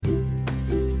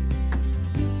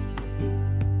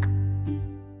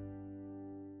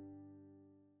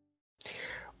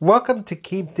Welcome to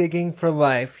Keep Digging for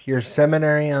Life, your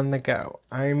seminary on the go.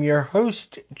 I am your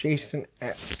host, Jason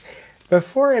Epps.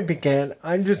 Before I begin,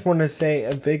 I just want to say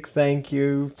a big thank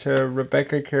you to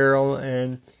Rebecca Carroll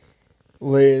and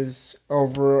Liz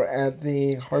over at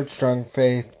the Heartstrong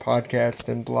Faith podcast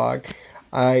and blog.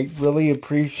 I really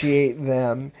appreciate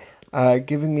them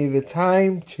giving me the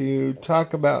time to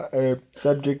talk about a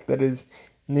subject that is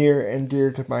near and dear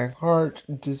to my heart,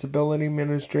 disability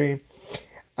ministry.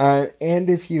 And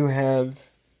if you have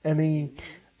any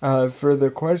further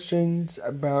questions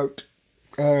about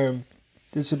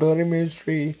disability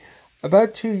ministry,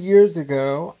 about 2 years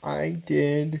ago, I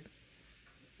did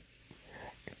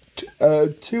a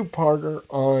two-parter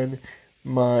on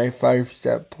my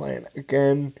 5-step plan.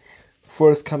 Again,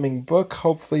 forthcoming book,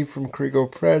 hopefully from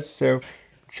Kriegel Press, so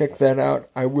check that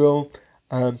out. I will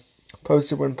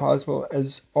post it when possible.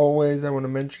 As always, I want to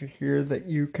mention here that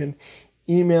you can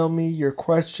email me your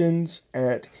questions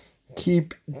at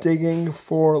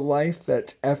keepdiggingforlife,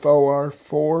 that's FOR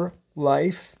for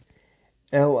life,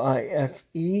 LIFE,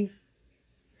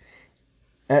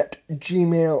 at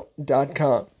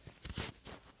gmail.com.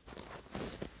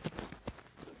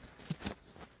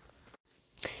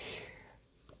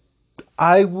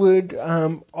 I would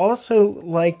also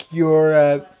like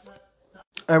your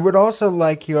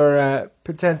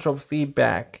potential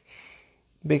feedback,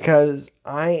 because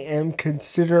I am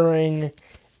considering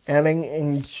adding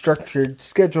a structured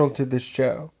schedule to this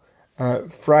show.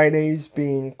 Fridays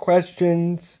being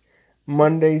questions,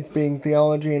 Mondays being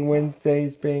theology, and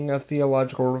Wednesdays being a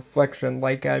theological reflection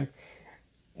like I've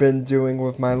been doing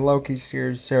with my Loki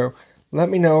series. So let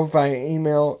me know via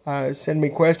email, send me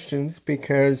questions,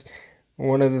 because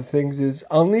one of the things is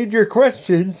I'll need your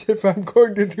questions if I'm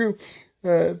going to do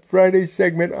Friday's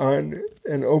segment on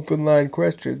an open line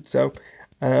question. So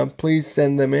please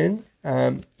send them in.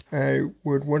 I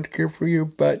would want to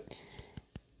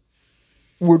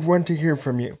hear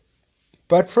from you.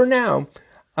 But for now,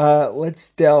 let's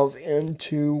delve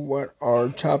into what our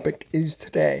topic is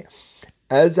today.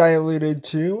 As I alluded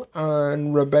to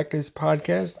on Rebecca's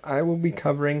podcast, I will be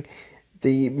covering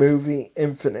the movie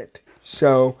Infinite.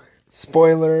 So,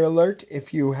 spoiler alert,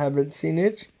 if you haven't seen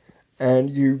it and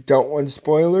you don't want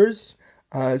spoilers,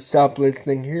 stop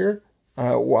listening here,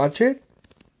 watch it,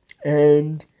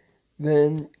 and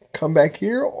then come back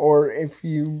here. Or if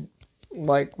you,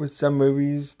 like with some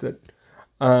movies that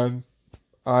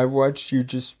I've watched, you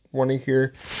just want to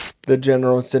hear the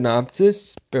general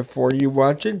synopsis before you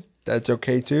watch it, that's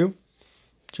okay too.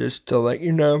 Just to let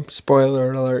you know,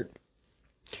 spoiler alert.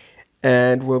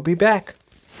 And we'll be back.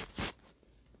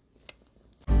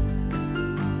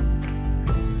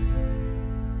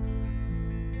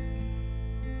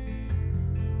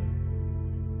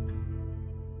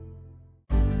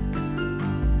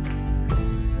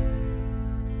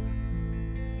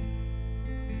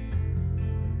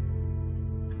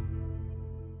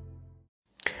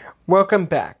 Welcome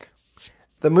back.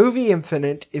 The movie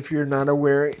Infinite, if you're not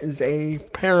aware, is a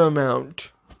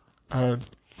Paramount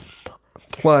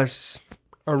Plus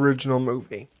original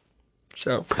movie.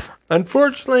 So,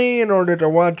 unfortunately, in order to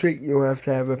watch it, you have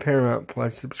to have a Paramount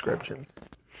Plus subscription.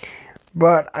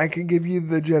 But I can give you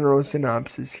the general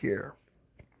synopsis here.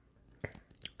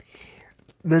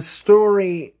 The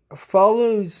story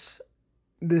follows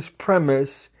this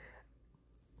premise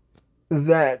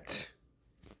that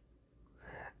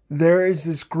there is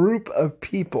this group of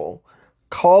people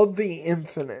called the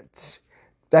Infinites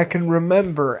that can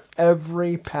remember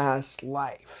every past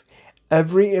life,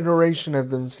 every iteration of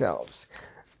themselves.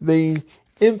 The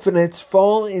Infinites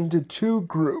fall into two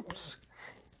groups: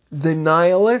 the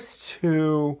nihilists,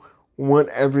 who want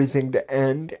everything to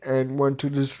end and want to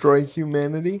destroy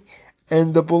humanity,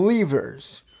 and the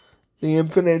believers, the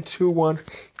Infinites, who want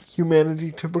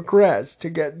humanity to progress, to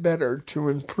get better, to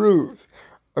improve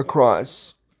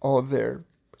across all of their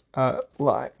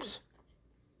lives.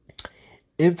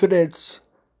 Infinites,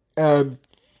 from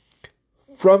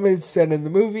it's said in the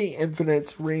movie,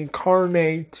 infinites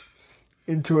reincarnate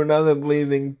into another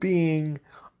living being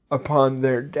upon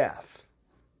their death.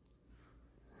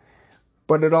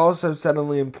 But it also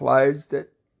suddenly implies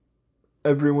that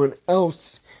everyone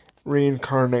else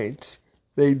reincarnates.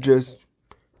 They just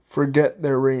forget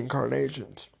their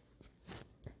reincarnations.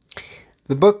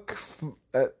 The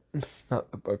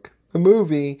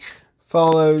movie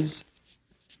follows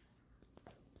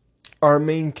our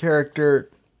main character,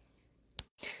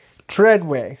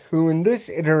 Treadway, who in this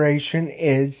iteration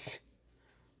is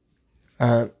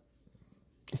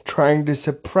trying to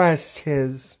suppress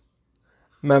his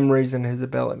memories and his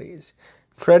abilities.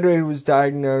 Treadway was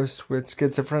diagnosed with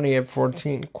schizophrenia at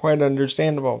 14, quite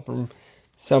understandable from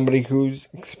somebody who's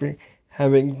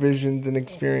having visions and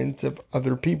experience of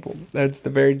other people. That's the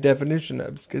very definition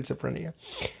of schizophrenia.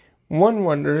 One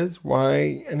wonders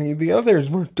why any of the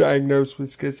others were diagnosed with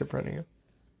schizophrenia.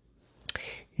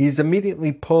 He's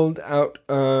immediately pulled out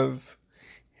of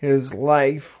his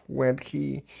life when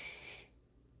he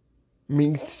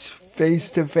meets face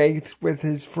to face with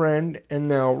his friend and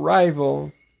now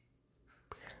rival,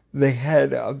 the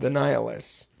head of the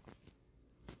nihilists.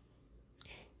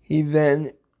 He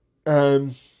then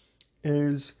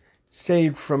is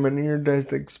saved from a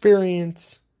near-death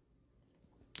experience,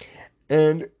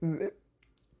 and it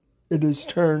is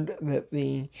turned that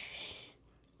we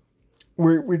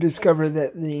discover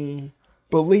that the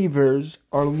believers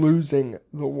are losing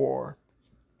the war.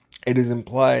 It is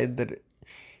implied that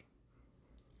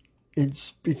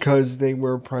it's because they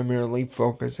were primarily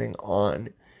focusing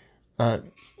on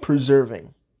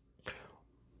preserving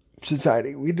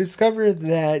society. We discover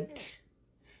that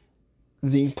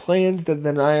the plans that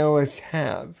the nihilists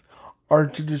have are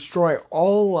to destroy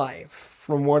all life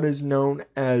from what is known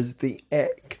as the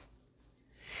egg,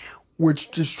 which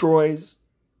destroys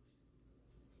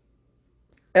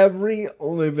every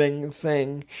living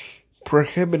thing,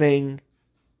 prohibiting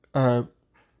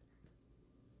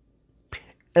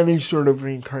any sort of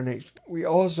reincarnation. We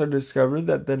also discover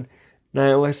that the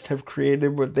nihilists have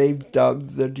created what they've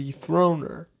dubbed the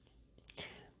dethroner,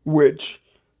 which,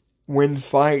 when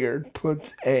fired,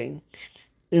 puts an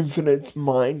infinite's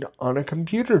mind on a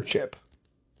computer chip,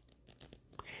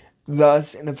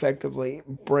 thus ineffectively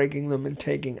breaking them and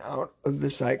taking out of the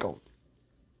cycle.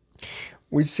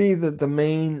 We see that the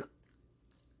main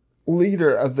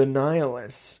leader of the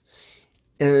nihilists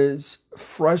is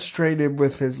frustrated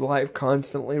with his life,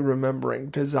 constantly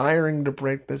remembering, desiring to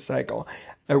break the cycle.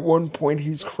 At one point,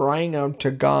 he's crying out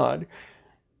to God,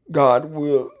 God,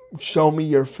 will show me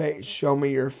your face, show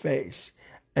me your face.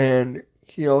 And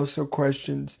he also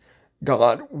questions,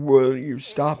 God, will you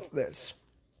stop this?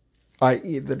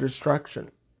 I.e. the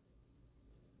destruction.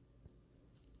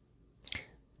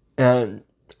 And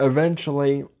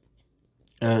eventually,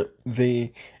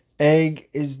 the egg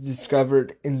is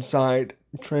discovered inside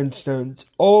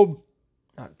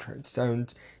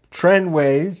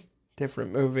Trenway's,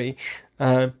 different movie,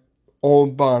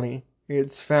 old body.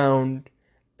 It's found,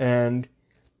 and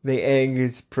the egg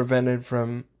is prevented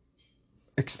from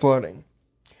exploding.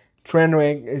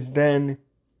 Trenway is then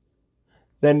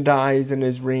dies and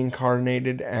is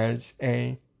reincarnated as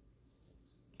a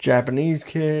Japanese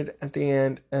kid at the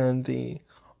end, and the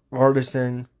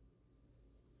artisan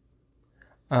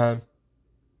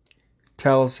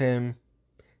tells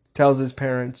his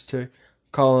parents to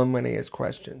call him when he has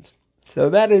questions. So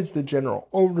that is the general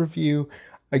overview.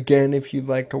 Again, if you'd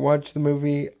like to watch the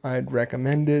movie, I'd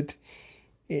recommend it.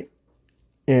 It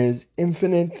is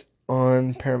Infinite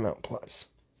on Paramount Plus.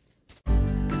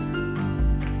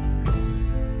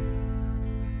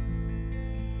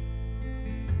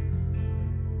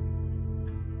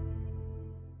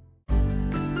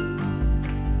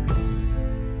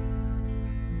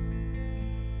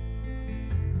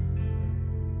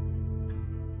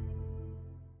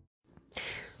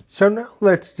 So now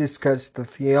let's discuss the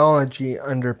theology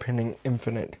underpinning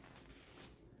Infinite.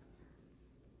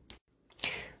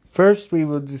 First, we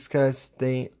will discuss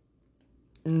the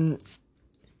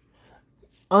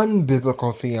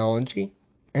unbiblical theology,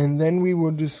 and then we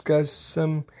will discuss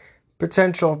some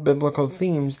potential biblical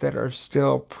themes that are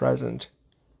still present.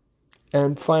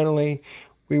 And finally,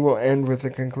 we will end with a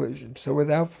conclusion. So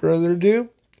without further ado,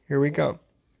 here we go.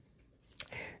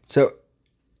 So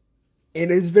it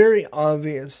is very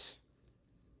obvious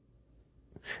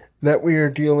that we are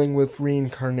dealing with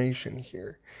reincarnation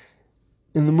here.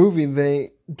 In the movie,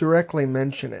 they directly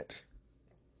mention it.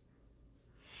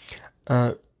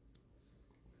 And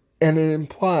it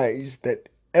implies that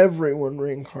everyone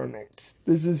reincarnates.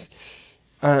 This is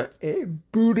a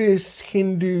Buddhist,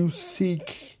 Hindu,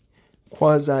 Sikh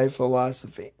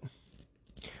quasi-philosophy.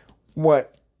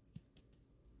 What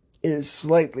is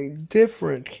slightly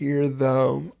different here,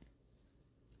 though,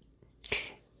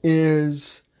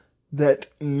 is that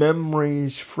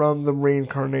memories from the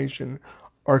reincarnation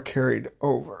are carried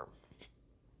over.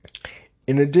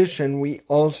 In addition, we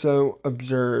also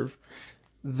observe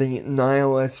the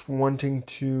nihilists wanting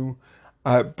to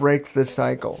break the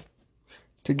cycle,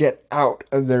 to get out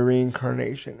of their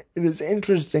reincarnation. It is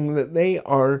interesting that they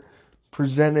are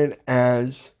presented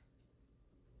as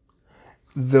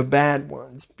the bad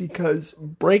ones, because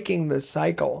breaking the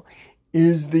cycle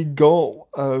is the goal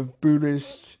of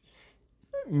Buddhist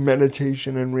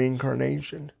meditation and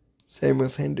reincarnation. Same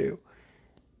with Hindu.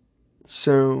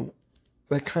 So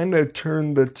they kind of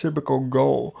turn the typical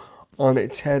goal on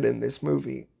its head in this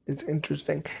movie. It's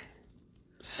interesting.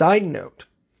 Side note,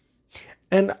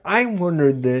 and I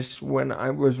wondered this when I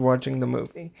was watching the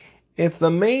movie. If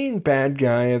the main bad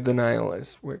guy of the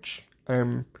Nihilists, which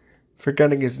I'm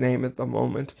forgetting his name at the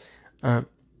moment,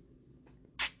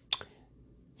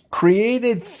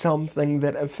 created something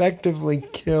that effectively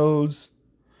kills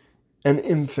an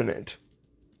infinite,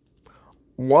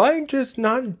 why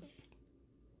doesn't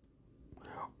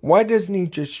he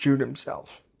just shoot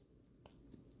himself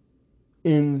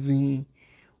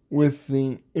with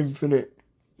the infinite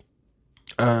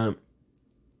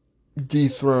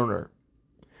dethroner?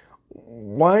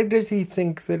 Why does he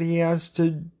think that he has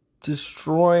to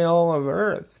destroy all of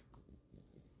Earth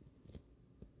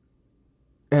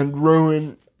and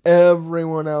ruin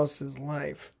everyone else's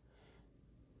life?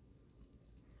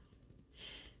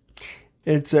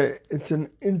 It's an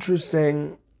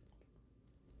interesting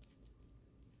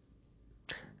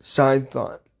side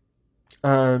thought.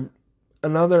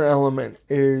 Another element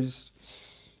is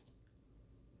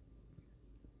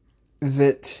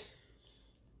that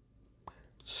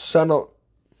the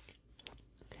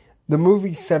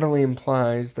movie subtly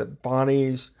implies that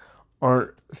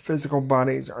physical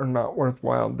bodies are not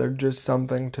worthwhile. They're just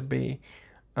something to be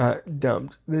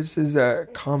dumped. This is a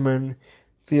common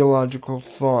theological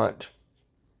thought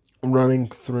running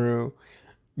through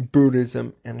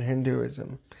Buddhism and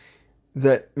Hinduism,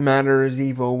 that matter is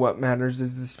evil, what matters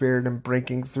is the spirit, and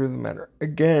breaking through the matter.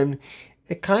 Again,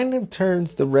 it kind of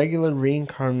turns the regular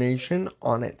reincarnation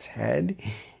on its head,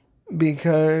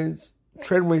 because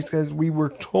Treadway says we were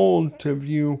told to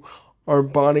view our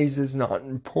bodies as not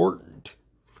important.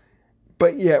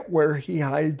 But yet where he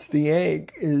hides the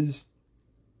egg is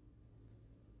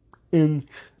in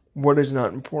what is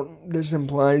not important. This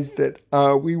implies that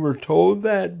we were told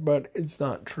that, but it's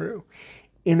not true.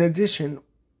 In addition,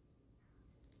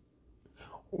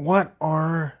 what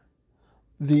are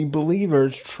the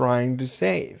believers trying to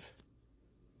save?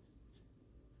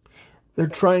 They're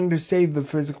trying to save the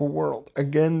physical world.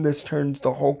 Again, this turns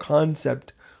the whole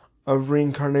concept of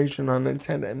reincarnation on its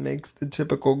head and makes the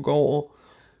typical goal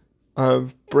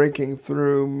of breaking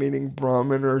through, meeting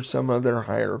Brahman or some other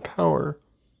higher power,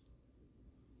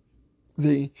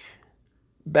 the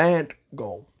bad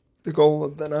goal, the goal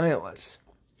of the nihilists.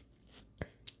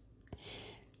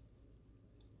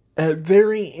 A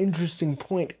very interesting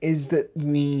point is that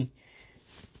the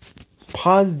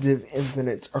positive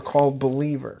infinites are called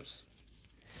believers.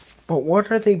 But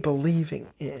what are they believing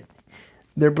in?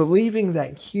 They're believing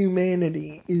that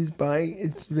humanity is by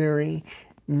its very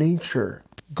nature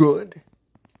good.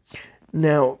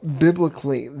 Now,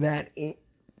 biblically, that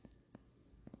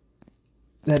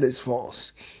is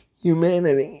false.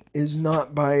 Humanity is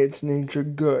not by its nature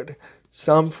good.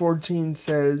 Psalm 14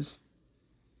 says,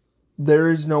 "There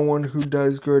is no one who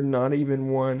does good, not even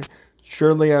one.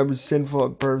 Surely I was sinful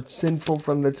at birth, sinful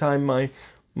from the time my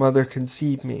mother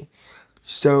conceived me."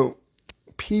 So,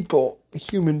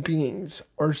 human beings,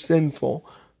 are sinful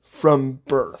from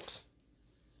birth.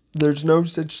 There's no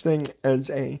such thing as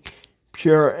a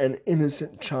pure and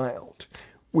innocent child.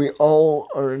 We all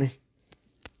are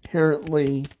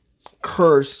inherently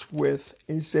cursed with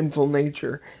a sinful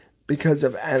nature because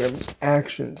of Adam's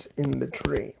actions in the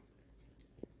tree.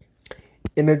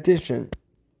 In addition,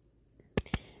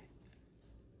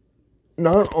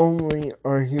 not only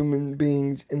are human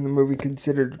beings in the movie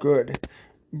considered good,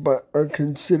 but are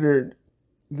considered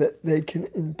that they can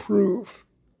improve.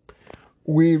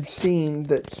 We've seen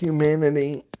that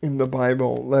humanity in the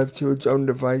Bible, left to its own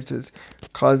devices,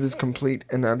 causes complete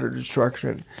and utter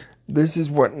destruction. This is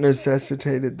what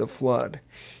necessitated the flood.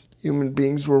 Human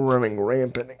beings were running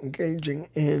rampant, engaging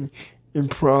in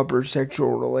improper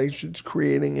sexual relations,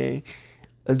 creating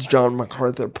as John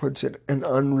MacArthur puts it, an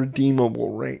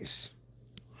unredeemable race.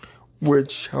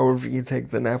 Which, however you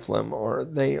take the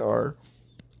Nephilim, they are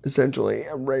essentially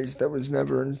a race that was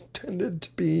never intended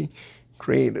to be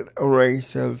created. A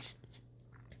race of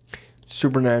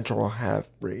supernatural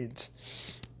half-breeds.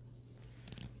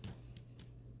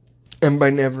 And by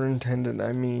never intended,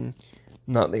 I mean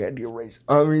not the ideal race.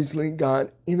 Obviously,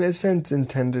 God, in a sense,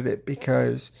 intended it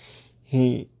because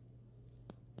it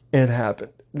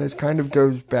happened. This kind of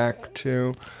goes back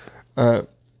to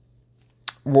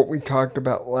what we talked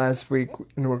about last week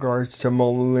in regards to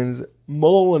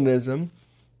Molinism.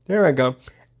 There I go.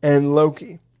 And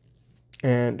Loki.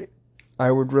 And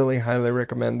I would really highly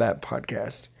recommend that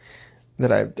podcast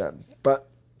that I've done. But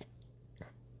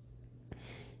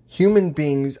human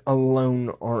beings alone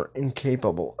are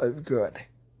incapable of good.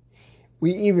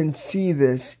 We even see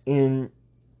this in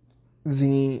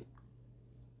the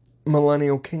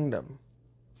Millennial Kingdom,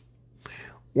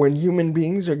 When human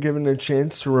beings are given a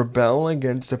chance to rebel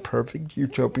against a perfect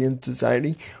utopian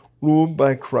society ruled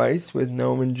by Christ with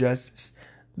no injustice,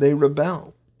 they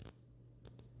rebel.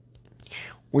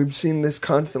 We've seen this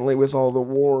constantly with all the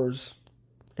wars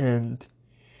and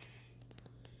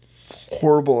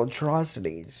horrible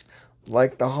atrocities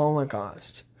like the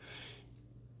Holocaust.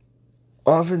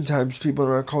 Oftentimes people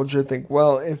in our culture think,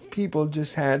 well, if people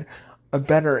just had a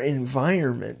better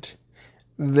environment,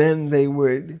 then they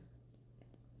would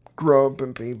grow up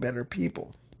and be better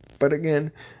people. But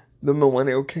again, the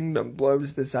millennial kingdom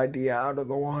blows this idea out of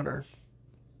the water.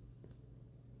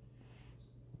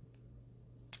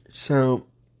 So,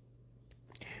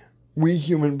 we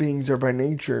human beings are by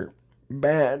nature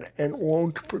bad and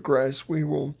won't progress. We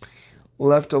will,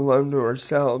 left alone to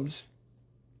ourselves,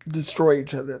 destroy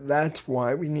each other. That's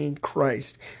why we need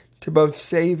Christ to both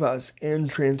save us and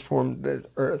transform the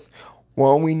earth.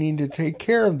 While we need to take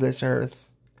care of this earth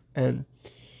and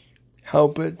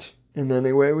help it in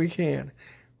any way we can,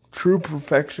 true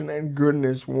perfection and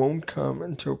goodness won't come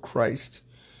until Christ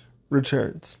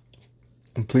returns.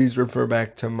 And please refer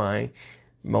back to my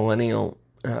Millennial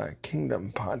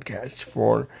Kingdom podcast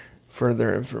for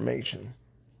further information.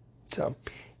 So,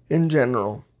 in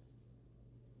general,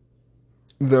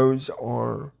 those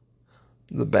are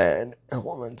the bad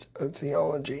elements of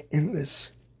theology in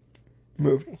this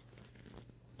movie.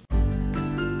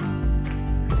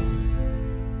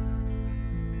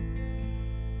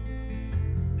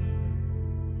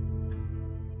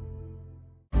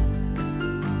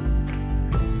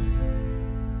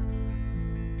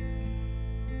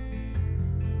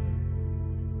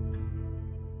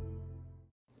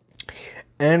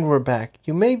 And we're back.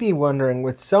 You may be wondering,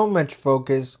 with so much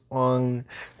focus on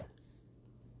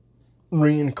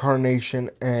reincarnation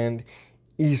and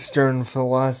Eastern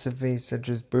philosophy such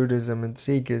as Buddhism and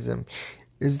Sikhism,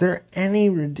 is there any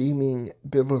redeeming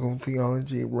biblical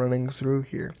theology running through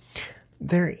here?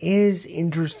 There is,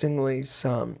 interestingly,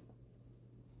 some.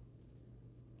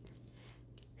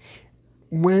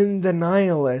 When the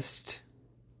nihilist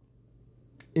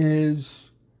is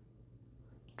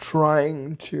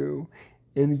trying to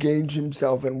engage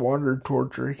himself in water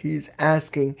torture, he's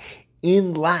asking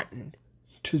in Latin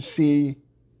to see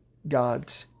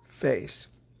God's face.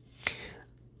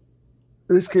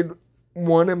 This could,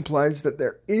 one, implies that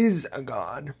there is a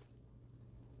God,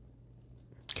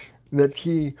 that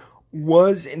he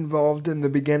was involved in the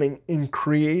beginning in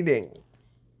creating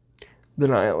the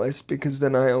nihilist, because the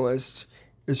nihilist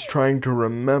is trying to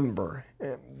remember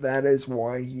him. That is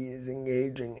why he is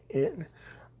engaging in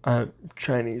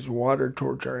Chinese water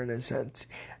torture, in a sense.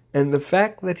 And the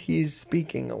fact that he is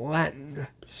speaking Latin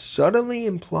subtly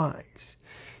implies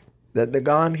that the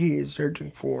God he is searching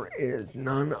for is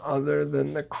none other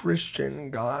than the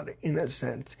Christian God, in a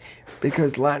sense,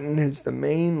 because Latin is the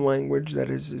main language that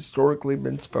has historically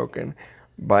been spoken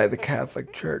by the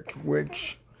Catholic Church,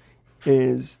 which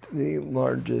is the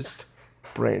largest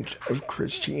branch of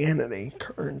Christianity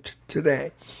current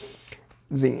today.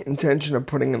 The intention of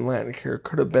putting in Latin here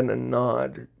could have been a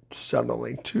nod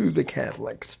subtly to the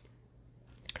Catholics.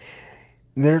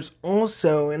 There's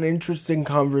also an interesting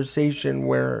conversation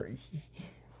where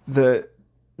the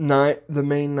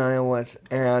main nihilist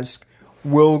asks,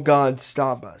 will God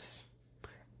stop us?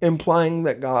 Implying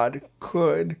that God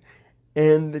could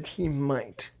and that he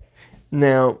might.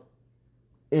 Now,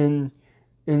 in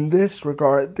this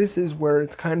regard, this is where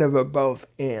it's kind of a both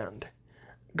and.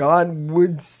 God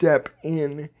would step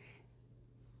in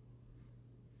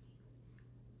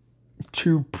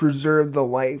to preserve the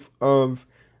life of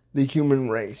the human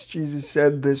race. Jesus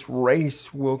said this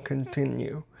race will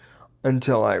continue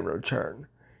until I return.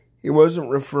 He wasn't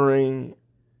referring,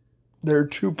 there are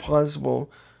two possible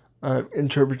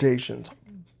interpretations.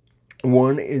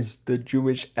 One is the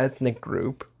Jewish ethnic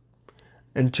group,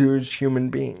 and two is human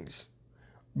beings.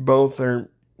 Both are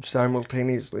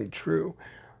simultaneously true.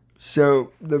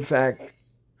 So the fact,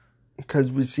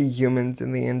 because we see humans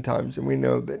in the end times, and we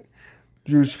know that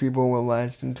Jewish people will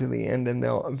last until the end and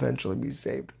they'll eventually be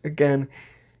saved. Again,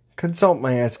 consult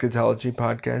my eschatology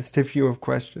podcast if you have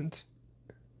questions.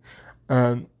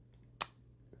 But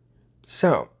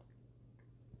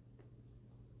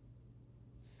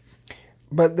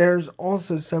there's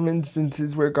also some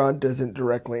instances where God doesn't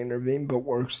directly intervene, but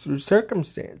works through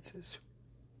circumstances.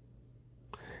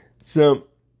 So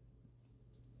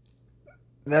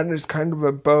that is kind of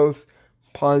a both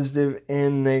positive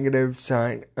and negative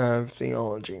side of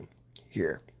theology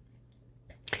here.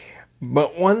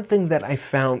 But one thing that I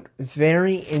found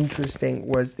very interesting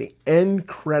was the end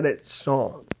credit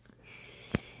song.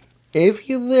 If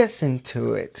you listen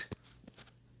to it,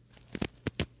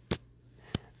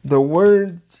 The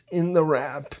words in the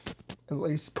rap, at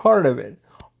least part of it,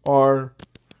 are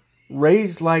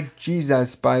raised like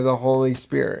Jesus by the Holy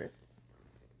Spirit.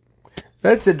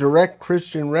 That's a direct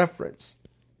Christian reference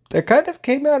that kind of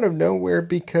came out of nowhere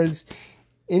because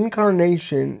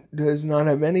incarnation does not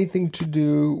have anything to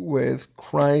do with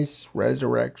Christ's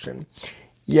resurrection.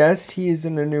 Yes, he is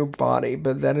in a new body,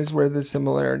 but that is where the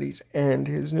similarities end.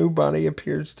 His new body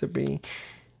appears to be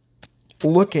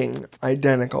looking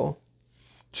identical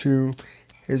to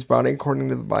his body according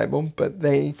to the Bible, but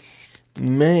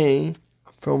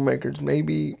filmmakers may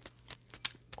be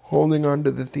holding on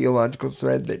to the theological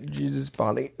thread that Jesus'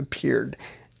 body appeared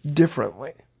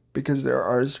differently, because there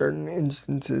are certain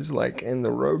instances, like in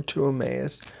the road to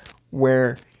Emmaus,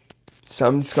 where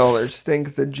some scholars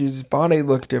think that Jesus' body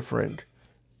looked different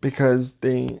because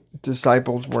the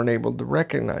disciples weren't able to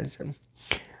recognize him.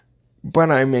 But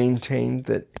I maintain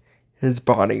that his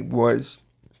body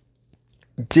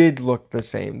did look the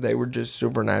same. They were just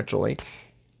supernaturally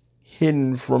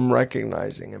hidden from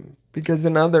recognizing him. Because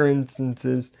in other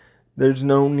instances, there's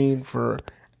no need for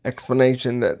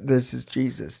explanation that this is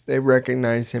Jesus. They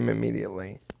recognize him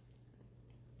immediately.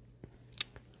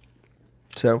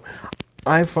 So,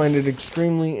 I find it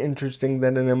extremely interesting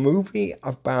that in a movie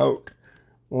about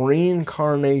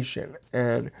reincarnation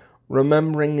and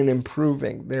remembering and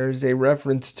improving, there is a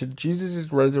reference to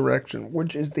Jesus' resurrection,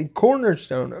 which is the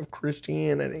cornerstone of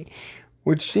Christianity,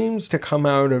 which seems to come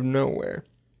out of nowhere.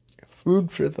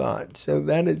 Food for thought. So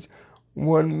that is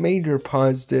one major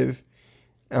positive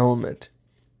element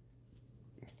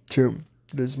to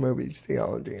this movie's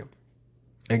theology.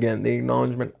 Again, the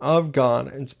acknowledgement of God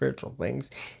and spiritual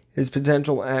things, his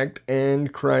potential act,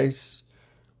 and Christ's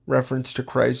reference to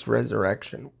Christ's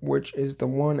resurrection, which is the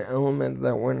one element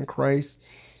that when Christ's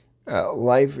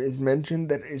life is mentioned,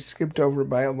 that is skipped over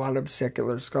by a lot of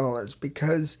secular scholars,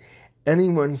 because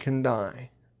anyone can die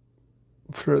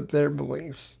for their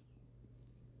beliefs,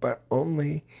 but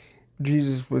only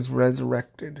Jesus was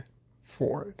resurrected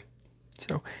for it.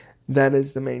 So that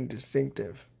is the main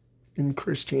distinctive in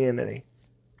Christianity.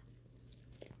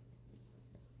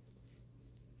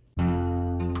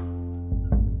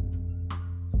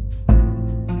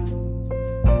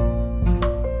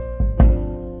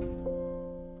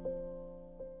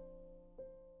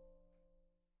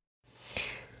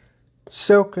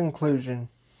 So, conclusion.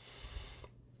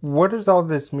 What does all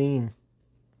this mean?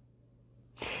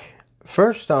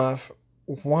 First off,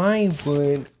 why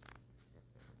would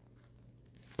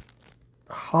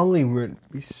Hollywood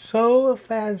be so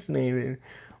fascinated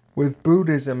with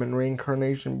Buddhism and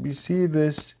reincarnation? We see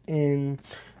this in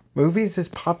movies as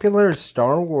popular as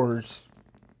Star Wars.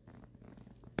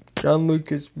 John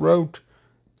Lucas wrote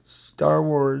Star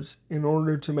Wars in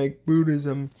order to make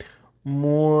Buddhism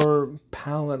more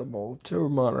palatable to a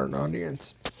modern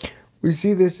audience. We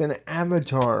see this in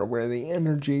Avatar, where the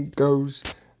energy goes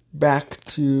back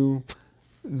to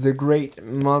the great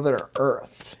Mother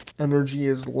Earth. Energy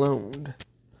is loaned,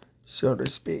 so to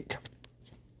speak.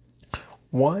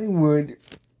 Why would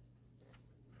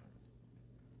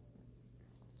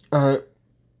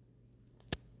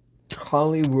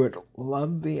Hollywood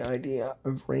love the idea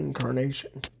of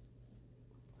reincarnation?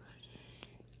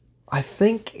 I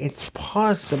think it's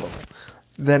possible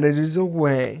that it is a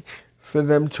way for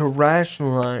them to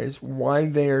rationalize why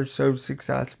they are so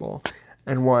successful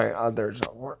and why others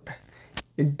aren't.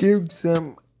 It gives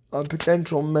them a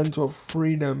potential mental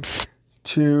freedom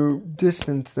to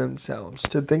distance themselves,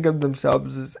 to think of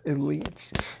themselves as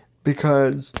elites,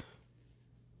 because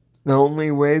the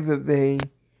only way that they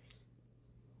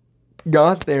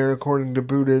got there, according to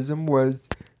Buddhism, was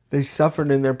they suffered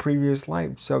in their previous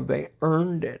life, so they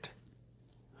earned it.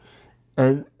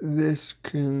 And this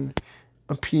can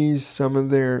appease some of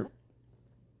their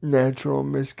natural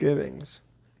misgivings.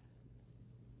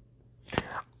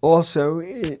 Also,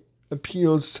 it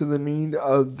appeals to the need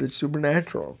of the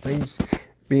supernatural, things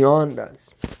beyond us.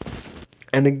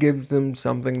 And it gives them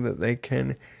something that they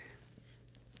can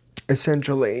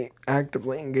essentially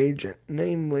actively engage in,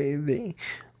 namely the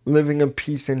living of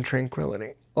peace and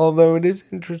tranquility. Although it is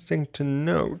interesting to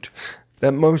note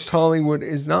that most Hollywood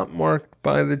is not marked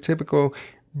by the typical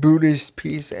Buddhist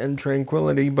peace and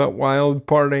tranquility, but wild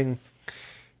partying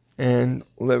and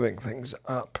living things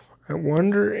up. I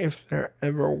wonder if they're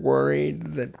ever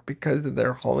worried that because of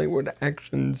their Hollywood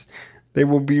actions, they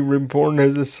will be reborn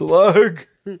as a slug.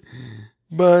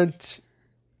 But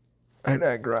I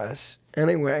digress.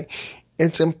 Anyway,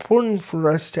 it's important for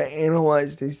us to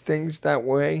analyze these things that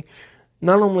way.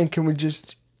 Not only can we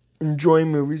just enjoy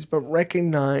movies, but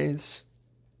recognize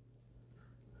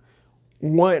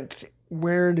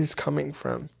where it is coming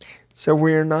from. So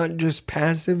we are not just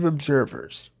passive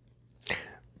observers,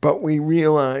 but we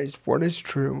realize what is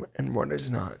true and what is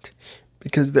not.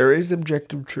 Because there is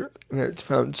objective truth, and it's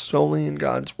found solely in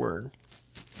God's Word,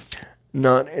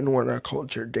 not in what our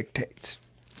culture dictates.